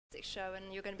fantastic show,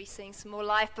 and you're going to be seeing some more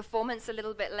live performance a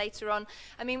little bit later on.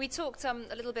 I mean, we talked a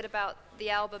little bit about the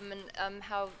album and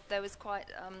how there was quite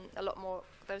a lot more.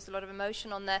 There was a lot of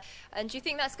emotion on there. And do you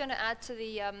think that's going to add to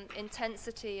the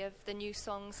intensity of the new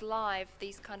songs live?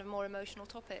 These kind of more emotional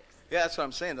topics. Yeah, that's what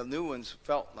I'm saying. The new ones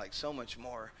felt like so much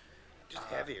more. Just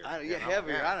heavier. Heavier.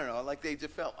 Yeah. I don't know. Like they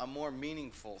just felt more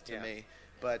meaningful to me.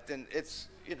 But then it's,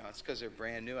 you know, it's because they're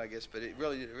brand new, I guess. But it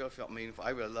really felt meaningful.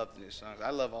 I really love the new songs. I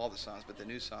love all the songs, but the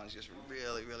new songs just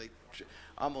really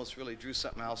almost really drew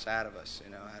something else out of us,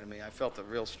 you know, out of me. I felt a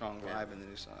real strong vibe in the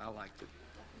new song. I liked it.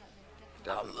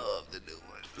 Definitely. I love the new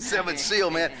one. The Seventh Seal,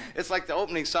 man. It's like the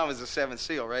opening song is the Seventh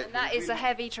Seal, right? And that is a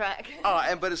heavy track. Oh,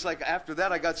 but it's like after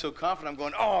that I got so confident. I'm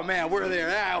going, oh man, we're there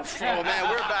now. Oh man,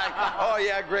 we're back. Oh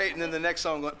yeah, great. And then the next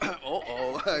song, I'm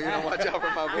going, you know, watch out for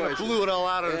my voice. Blew it all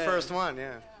out of the first one,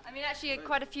 I mean, actually,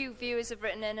 quite a few viewers have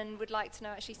written in and would like to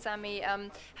know, actually, Sammy,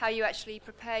 how you actually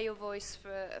prepare your voice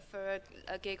for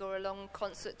a gig or a long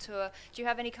concert tour. Do you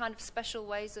have any kind of special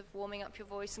ways of warming up your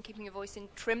voice and keeping your voice in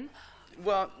trim?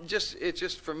 Well, it's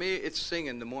just for me, it's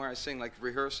singing. The more I sing, like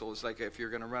rehearsal, it's like if you're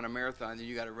going to run a marathon, then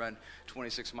you got to run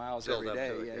 26 miles every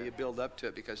day. Yeah, you build up to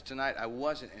it, because tonight I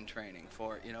wasn't in training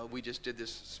for it. You know, we just did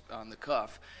this on the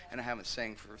cuff, and I haven't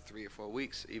sang for 3 or 4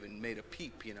 weeks, even made a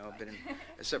peep. You know, been in,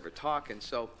 except for talking.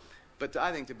 So, but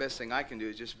I think the best thing I can do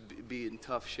is just be in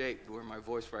tough shape, where my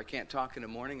voice, where I can't talk in the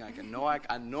morning, I know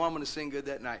I'm going to sing good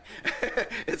that night.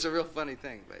 It's a real funny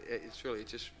thing, but it's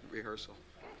just rehearsal.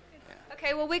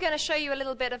 Okay, well, we're going to show you a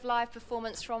little bit of live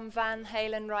performance from Van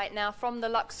Halen right now, from the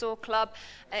Luxor Club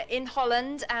in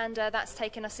Holland, and that's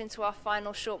taken us into our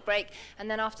final short break.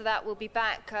 And then after that, we'll be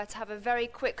back to have a very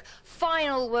quick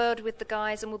final word with the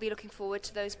guys, and we'll be looking forward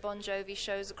to those Bon Jovi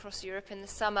shows across Europe in the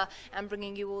summer and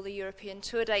bringing you all the European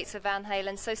tour dates of Van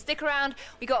Halen. So stick around.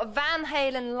 We got Van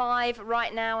Halen live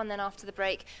right now, and then after the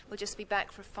break, we'll just be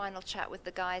back for a final chat with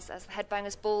the guys as the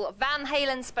Headbangers Ball Van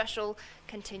Halen special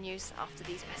continues after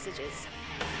these messages.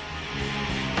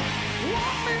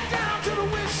 Walk me down to the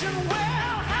wishing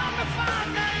well, help me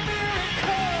find that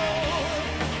miracle.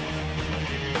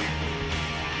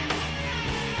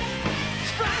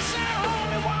 Splash that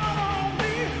holy water on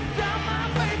me, down my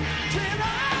face till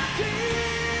I feel.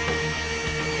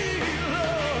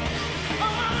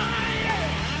 Oh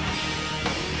yeah.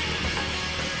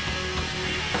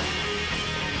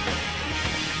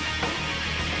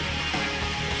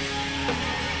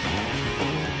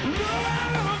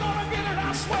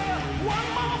 I swear, one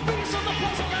more piece of the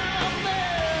puzzle out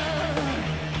there.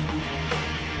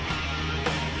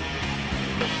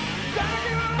 Gotta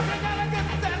get on, I gotta get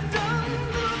that done.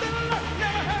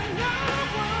 Never had no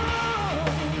one.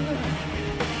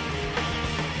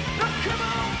 Now come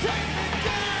on, take me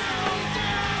down,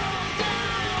 down,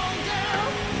 down,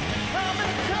 down. I'm in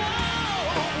a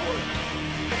cold.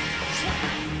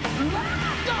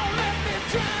 Lord, don't let me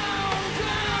drown,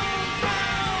 drown,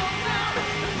 drown, drown.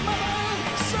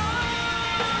 Mother, son.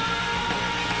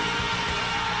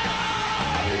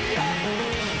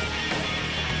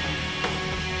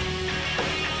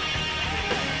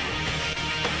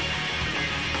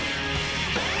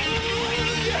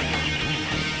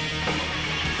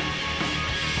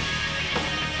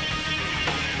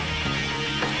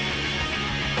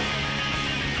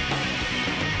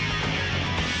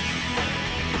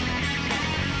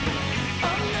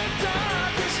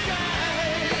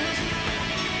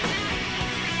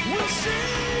 We'll see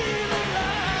the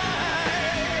light.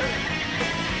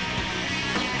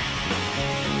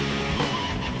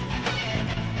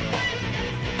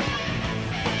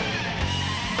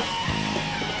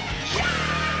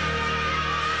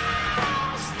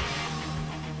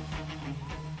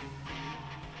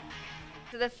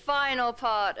 To the final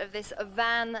part of this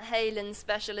Van Halen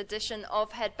special edition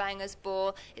of Headbangers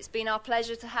Ball. It's been our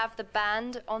pleasure to have the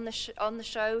band on the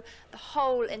show, the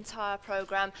whole entire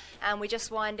program, and we're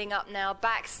just winding up now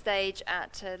backstage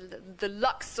at the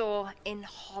Luxor in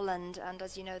Holland. And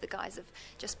as you know, the guys have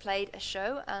just played a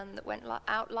show and that went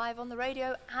out live on the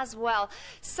radio as well.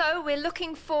 So we're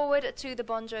looking forward to the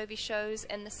Bon Jovi shows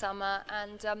in the summer.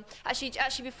 And actually,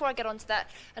 before I get on to that,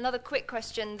 another quick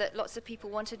question that lots of people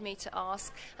wanted me to ask.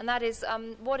 And that is,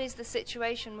 what is the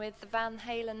situation with the Van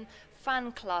Halen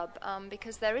fan club?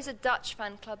 Because there is a Dutch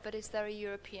fan club, but is there a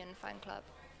European fan club?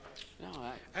 No,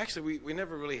 actually, we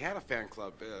never really had a fan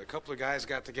club. A couple of guys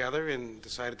got together and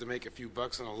decided to make a few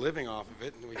bucks on a living off of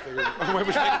it, and we figured,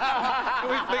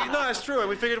 no, that's true. And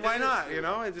we figured, why not? You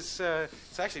know, it's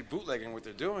actually bootlegging what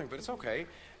they're doing, but it's okay.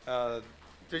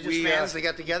 They're just fans. They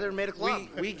got together and made a club.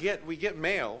 We get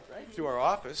mail through our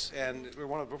office, and we're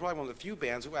probably one of the few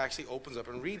bands who actually opens up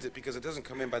and reads it, because it doesn't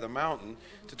come in by the mountain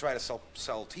to try to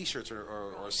sell T-shirts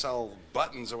or sell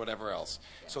buttons or whatever else.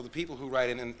 So the people who write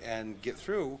in and get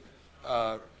through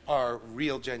are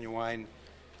real, genuine,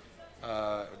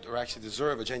 or actually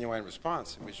deserve a genuine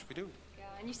response, which we do.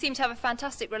 And you seem to have a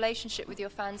fantastic relationship with your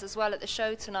fans as well at the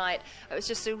show tonight. It was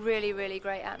just a really, really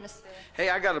great atmosphere.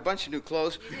 Hey, I got a bunch of new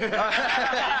clothes. Same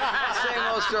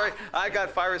old story. I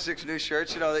got 5 or 6 new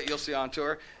shirts, that you'll see on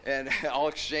tour, and I'll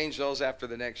exchange those after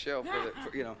the next show.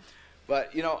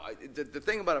 But the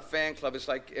thing about a fan club is,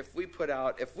 like, if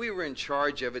we were in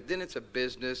charge of it, then it's a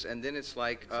business, and then it's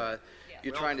like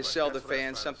you're trying to sell the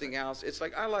fans something else. It's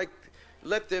like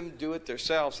let them do it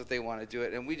themselves if they want to do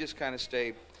it, and we just kind of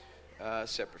stay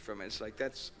separate from it. It's like I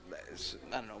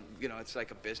don't know, it's like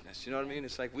a business, you know what I mean?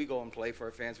 It's like we go and play for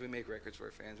our fans, we make records for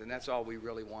our fans, and that's all we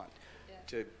really want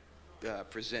to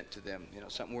present to them,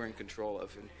 something we're in control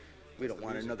of, and we don't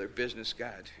want another business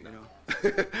guide,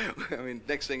 I mean,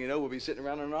 next thing you know, we'll be sitting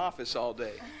around in an office all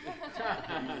day.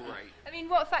 Right. I mean,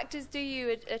 what factors do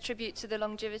you attribute to the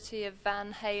longevity of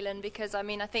Van Halen? Because, I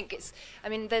think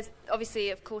there's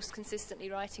obviously, of course, consistently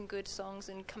writing good songs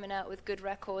and coming out with good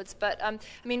records. But,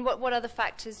 what other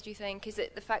factors do you think? Is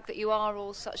it the fact that you are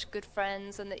all such good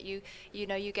friends and that you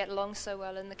get along so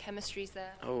well and the chemistry's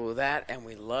there? Oh, that, and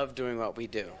we love doing what we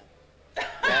do. That's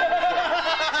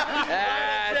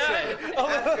it.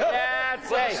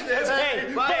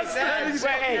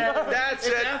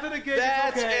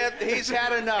 That's it. He's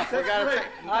had enough. We gotta take.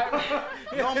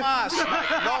 No mas.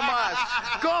 No mas.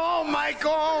 Go home, Mike.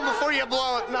 Go home before you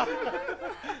blow it. No.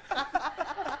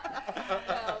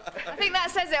 I think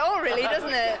that says it all, really,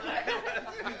 doesn't it?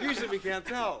 Usually we can't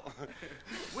tell.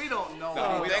 We don't know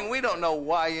anything. We don't know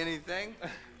why anything.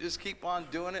 Just keep on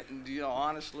doing it, and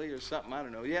honestly or something. I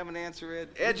don't know. You have an answer, Ed?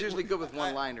 Ed's usually good with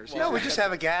one-liners. No, we just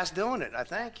have a gas doing it. I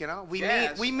think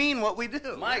we mean what we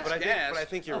do. Mike's But I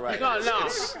think you're right. No.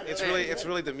 It's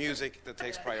really the music that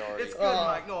takes priority. It's good,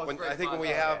 Mike. No, it's I think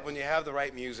when you have the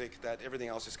right music, that everything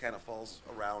else just kind of falls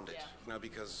around it.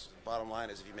 Because bottom line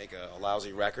is, if you make a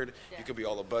lousy record, you could be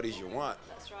all the buddies you want.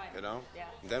 That's right. Yeah.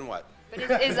 Then what? But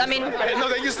No,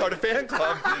 then you start a fan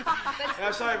club.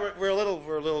 I'm sorry, we're a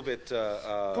little bit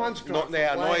Punch drunk.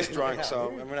 noise drunk,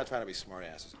 so we're not trying to be smart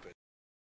asses, but.